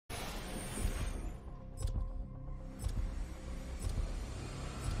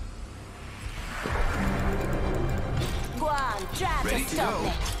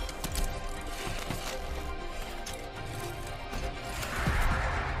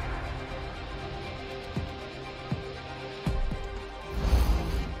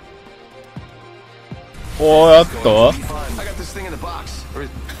おー、やっと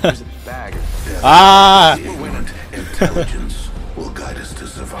あー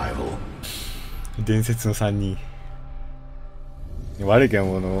伝説の3人。悪いけど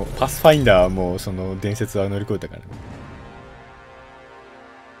もパスファインダーはもうその伝説は乗り越えたから。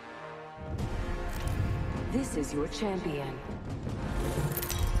This is your champion.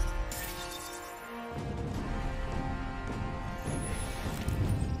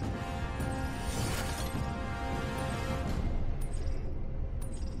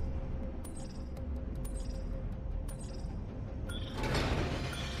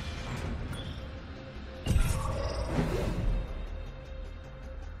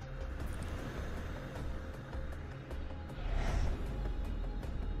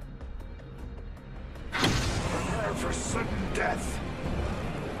 For sudden death.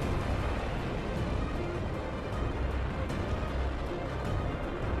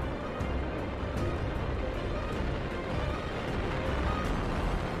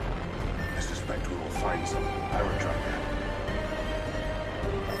 I suspect we will find some pirate treasure.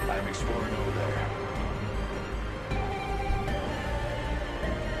 I'm exploring over there.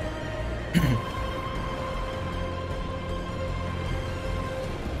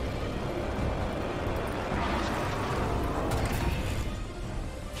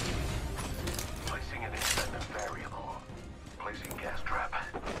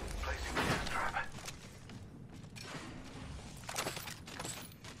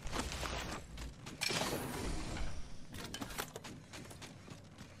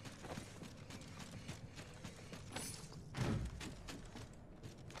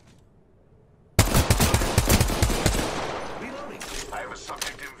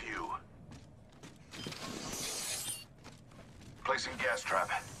 Placing gas trap.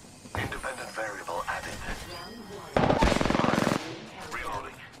 Independent variable added.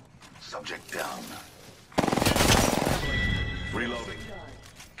 Reloading. Subject down. Reloading.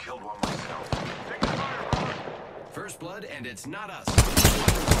 Killed one myself. Take the fire, brother. First blood, and it's not us.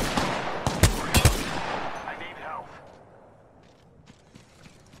 I need help.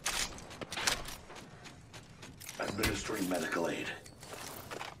 Administering medical aid.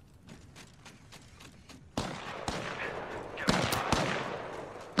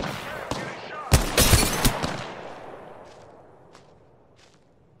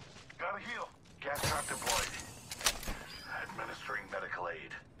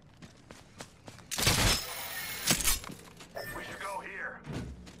 Aid. We should go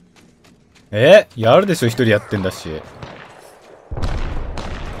here. やるでしょ、一人やってんだし。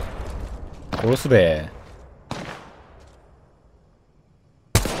殺すべ。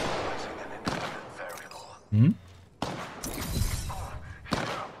ん？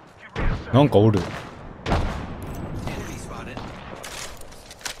なんかおる。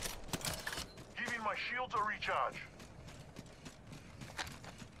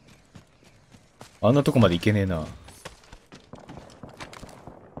あんなとこまで行けねえな。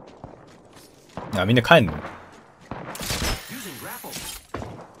あ、みんな帰んの？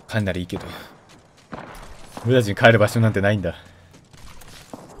帰んならいいけど。俺たちに帰る場所なんてないんだ。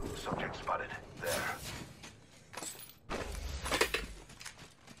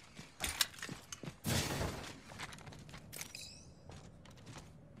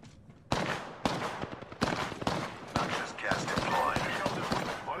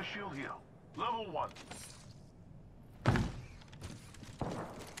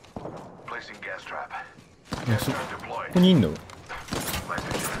ここにいんの？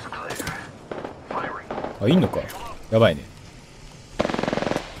あ、いんのか。やばいね。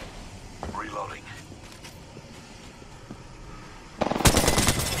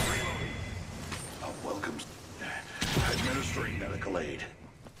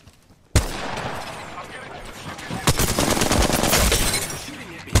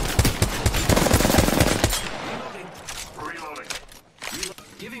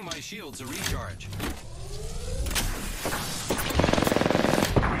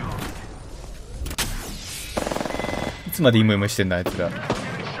いつまでイムイムしてんだあいつら。お、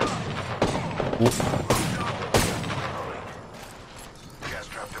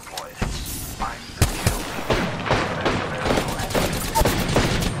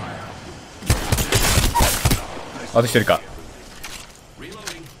あと一人か。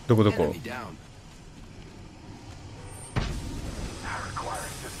どこどこ？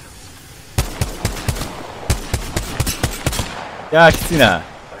いやーきついな。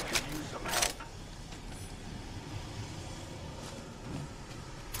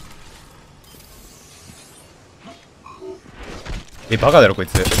え、バカだろこい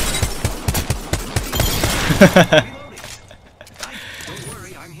つ。Don't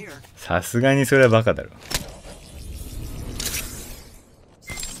worry, I'm here. さすがにそれはバカだろ。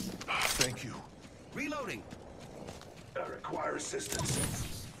 Thank you. Reloading. I require assistance.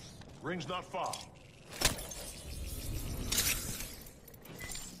 Ring's not far.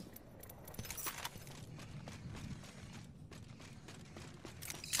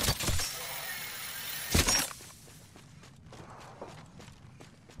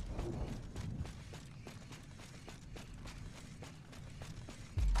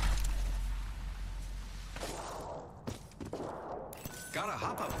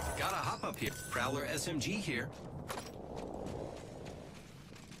 Gotta hop up here. Prowler SMG here.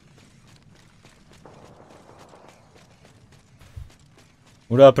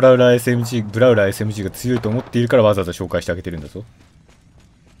 俺はブラウラー SMG が強いと思っているからわざわざ紹介してあげてるんだぞ。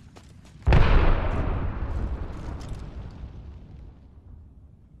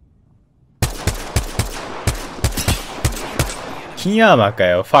金アーマーか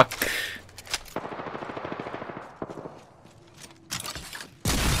よ、ファック。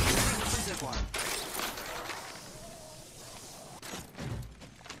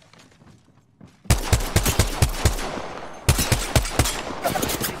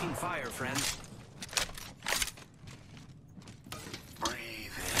Taking fire, friend.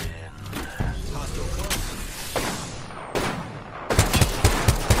 Breathe in. Hostile close.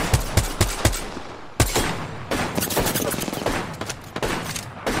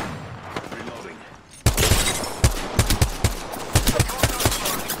 Reloading.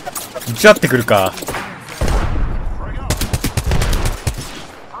 撃ち合ってくるか。 Bring out.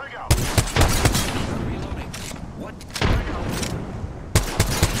 Bring out. Reloading. What?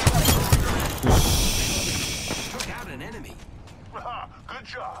 Took out an enemy. Haha, good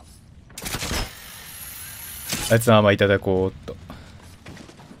job. あいつのアーマーいただこうっと。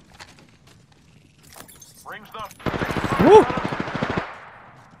 Ring's not. おっ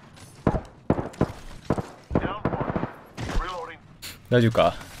Down one. Reloading. 大丈夫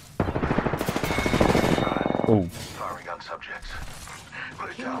か。おう。 Firing on subjects. Put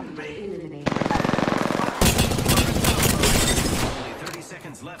it down, Candidate me. eliminated. Only 30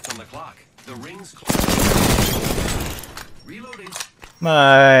 seconds left on the clock. The ring's closed. Reloading.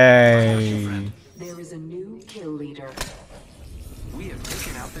 まあい。 There is a new kill leader. We have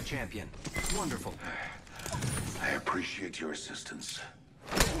taken out the champion. Wonderful. I appreciate your assistance.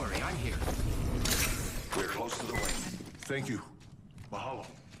 Don't worry, I'm here. We're close to the ring. Thank you. Mahalo.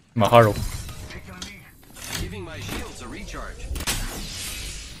 まあハロー。 Taking a knee. Giving my shields a recharge.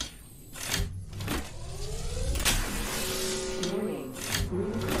 Warning.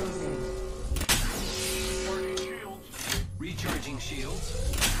 Room closing. Charging shields. Recharging shields.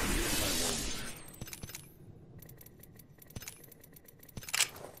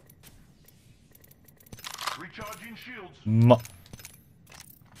 Recharging shields. うまっ。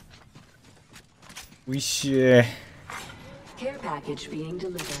おいしい。 Care package being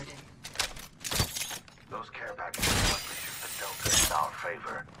delivered. Those care packages must be shift the Delta in our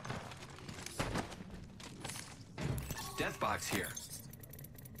favor. Death box here.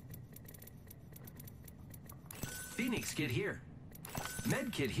 Phoenix kit here.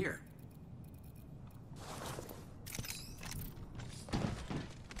 Med kit here.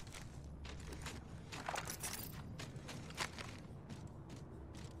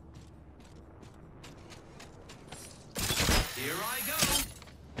 Here I go.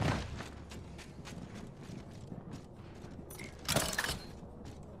 Ready?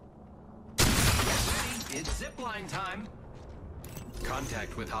 It's zipline time.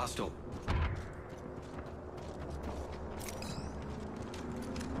 Contact with hostile.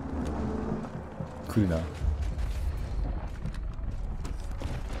 来るな。 Enemy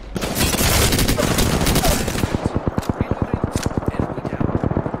down.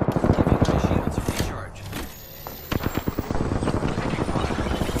 Giving my shields a recharge.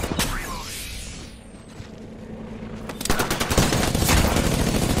 Reloading.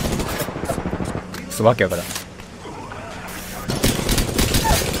 くそわけやから。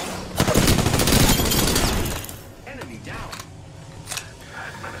 Enemy down.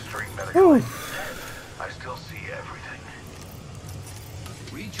 Administering medical aid. I still see everything.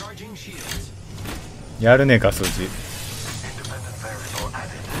 Recharging shields. やるねガス落ち。 Independent variable added.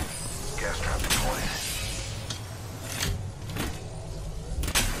 Gas trap deployed.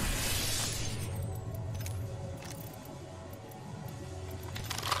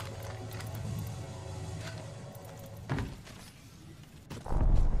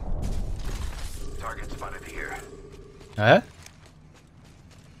 Target spotted here. え？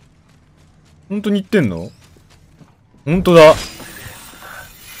本当に言ってんの？本当だ。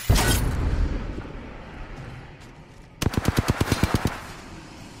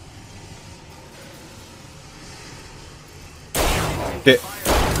て。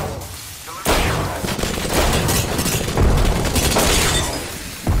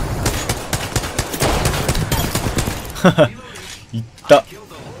いった。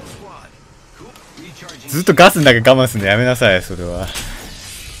ずっとガスの中我慢するのやめなさい、それは。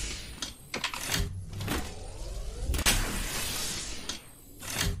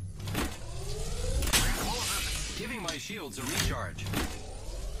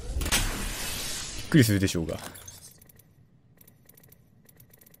びっくりするでしょうが。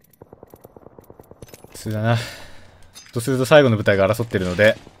普通だな。とすると最後の舞台が争ってるの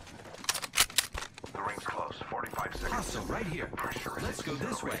で、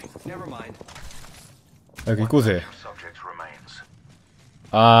早く行こうぜ。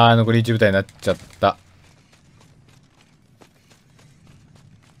残り1舞台になっちゃった。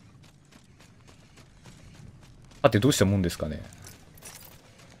さてどうしたもんですかね。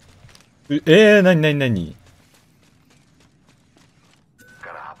なに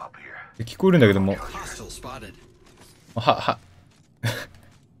聞こえるんだけども。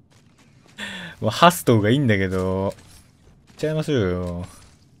もうハストがいいんだけど。行っちゃいましょうよ。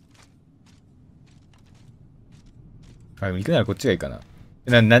でも行くならこっちがいいかな。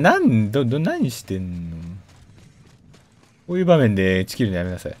何してんの？こういう場面で1キルのや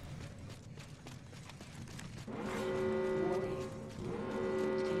めなさい。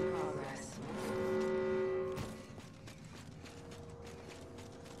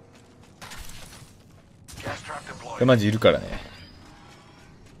マジいるからね。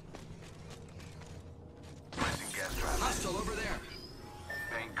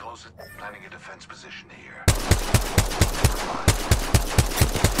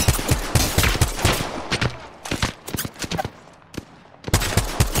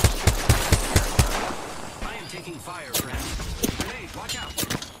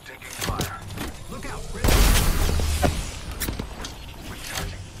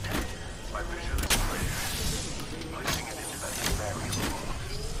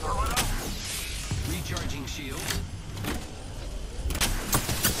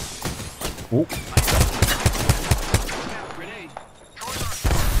お、こ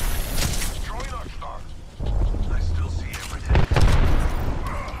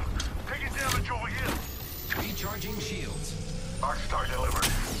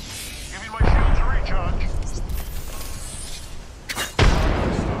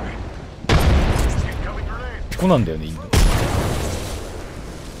こなんだよね、いいの。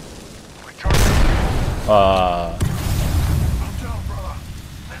ああ。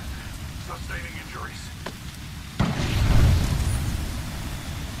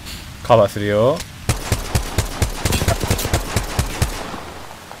カバーするよ。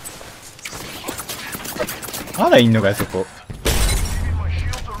まだいんのかよ、そこ。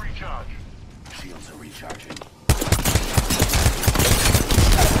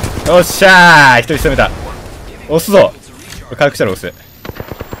よっしゃー、一人仕留めた。押すぞ。回復したら押す。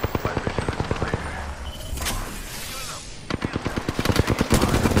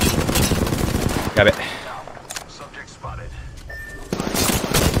やべ。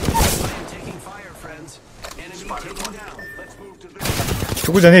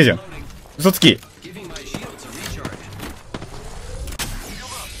そこじゃねえじゃん。嘘つき。い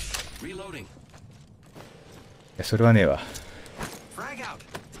や、それはねえわ。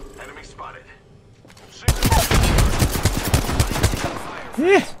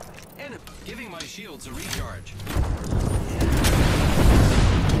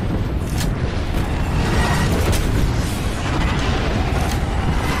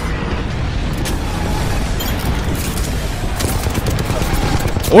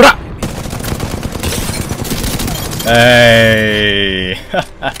おらは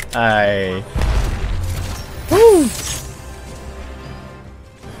い。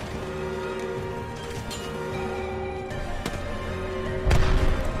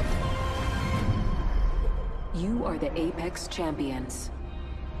You are the Apex Champions.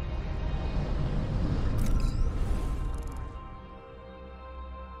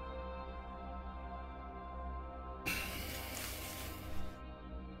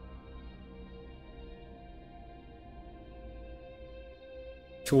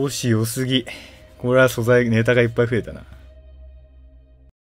 調子良すぎ。これは素材、ネタがいっぱい増えたな。